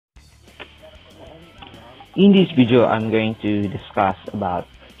In this video, I'm going to discuss about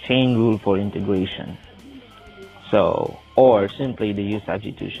chain rule for integration. Or simply the use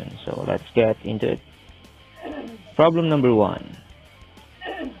substitution. So let's get into it. Problem number 1.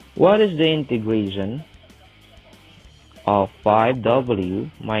 What is the integration of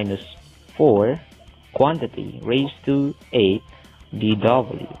 5w minus 4 quantity raised to 8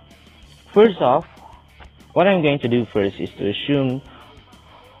 dw? First off, what I'm going to do first is to assume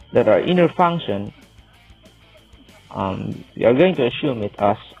that our inner function, we are going to assume it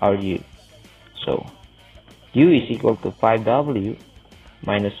as our u. So u is equal to 5w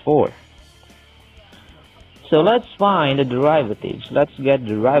minus 4. So let's find the derivatives. Let's get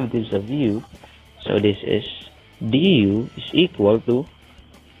derivatives of u. So this is du is equal to,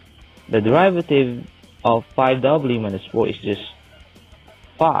 the derivative of 5w minus 4 is just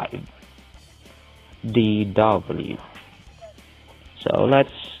 5 dw. So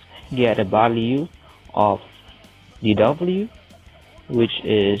let's get a value of dw, which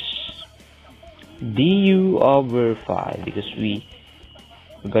is du over 5, because we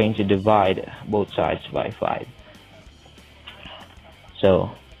are going to divide both sides by 5.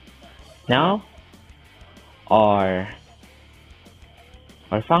 So now our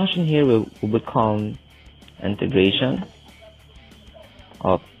function here will become integration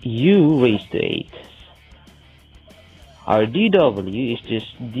of u raised to 8. Our dw is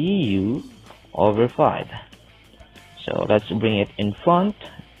just du over 5. So let's bring it in front.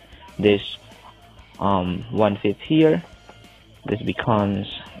 This 1/5 here. This becomes,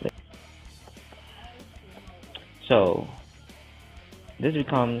 so this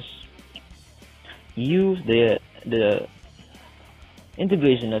becomes u, the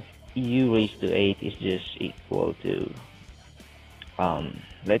integration of u raised to 8 is just equal to,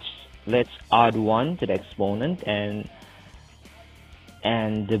 let's add 1 to the exponent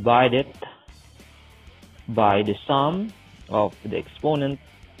and divide it by the sum of the exponent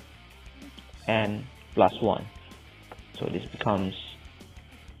and plus 1. So this becomes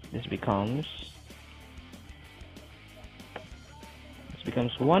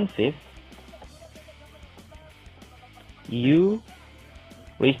 1/5 u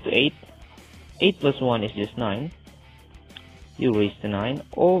raised to 8. 8 plus 1 is just 9. U raised to 9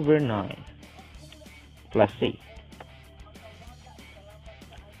 over 9 plus c.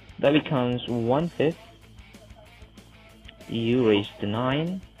 That becomes 1/5 u raised to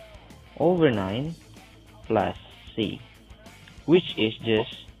 9 over 9 plus c, which is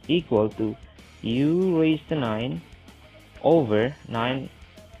just equal to u raised to 9 over 9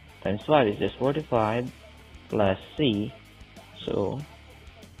 times 5 is just 45 plus c. So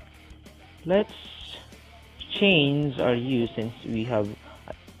let's change our u, since we have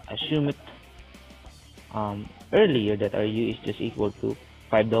assumed it earlier that our u is just equal to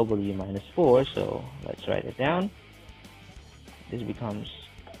 5w minus 4. So let's write it down. This becomes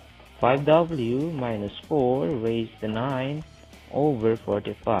 5w minus 4 raised to 9 over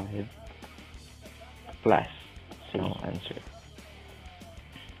 45 plus c. Answer.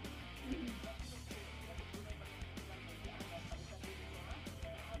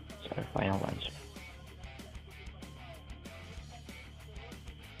 So our final answer.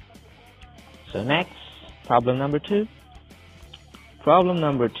 So next, problem number 2. Problem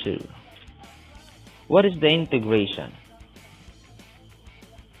number 2. What is the integration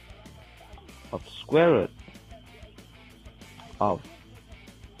of square root of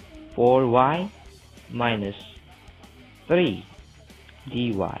 4y minus 3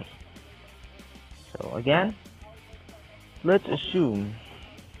 dy? So again, let's assume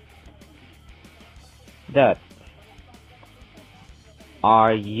that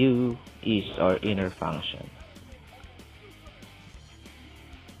our u is our inner function.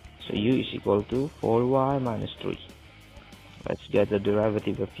 So u is equal to 4y minus 3. Let's get the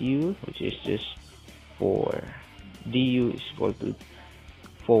derivative of u, which is just 4. Du is equal to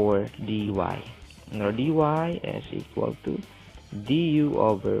 4 dy. And our dy is equal to du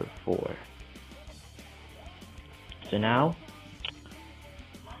over 4. So now,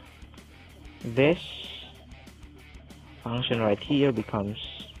 this function right here becomes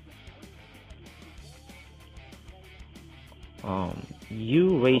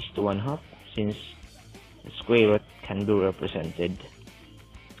u raised to 1/2, since the square root can be represented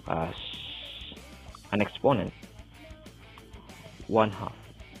as an exponent 1/2.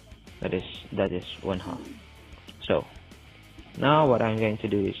 That is 1/2. So now what I'm going to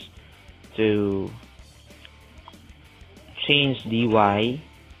do is to change dy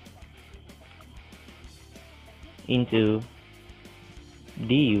into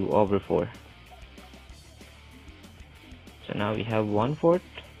du over 4. So now we have 1/4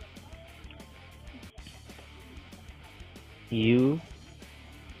 u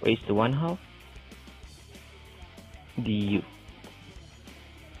raised to 1/2 du.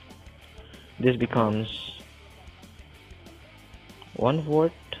 This becomes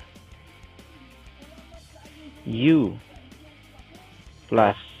 1/4 u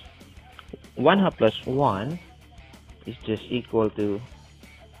plus 1/2 plus 1 is just equal to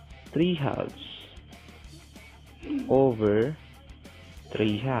 3/2 over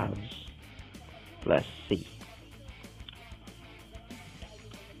 3/2 plus c.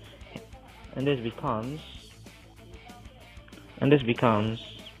 And this becomes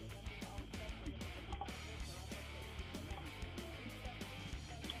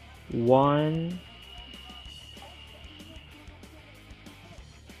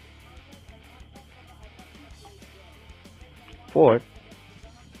 1/4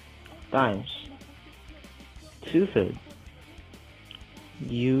 times 2/3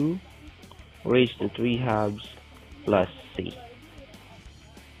 u raised to 3/2 plus c.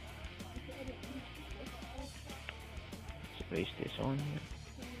 Let's paste this on here.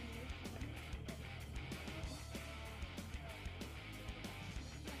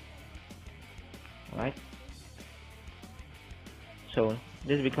 Alright, so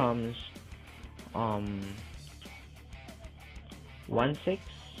this becomes 1/6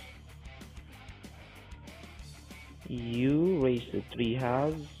 u raised to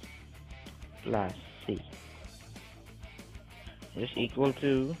 3/2 plus c is equal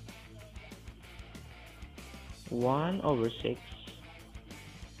to 1/6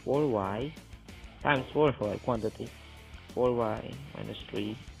 4y times 4 for quantity, 4y minus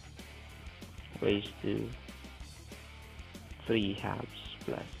 3 raised to 3/2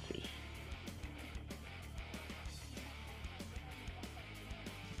 plus c.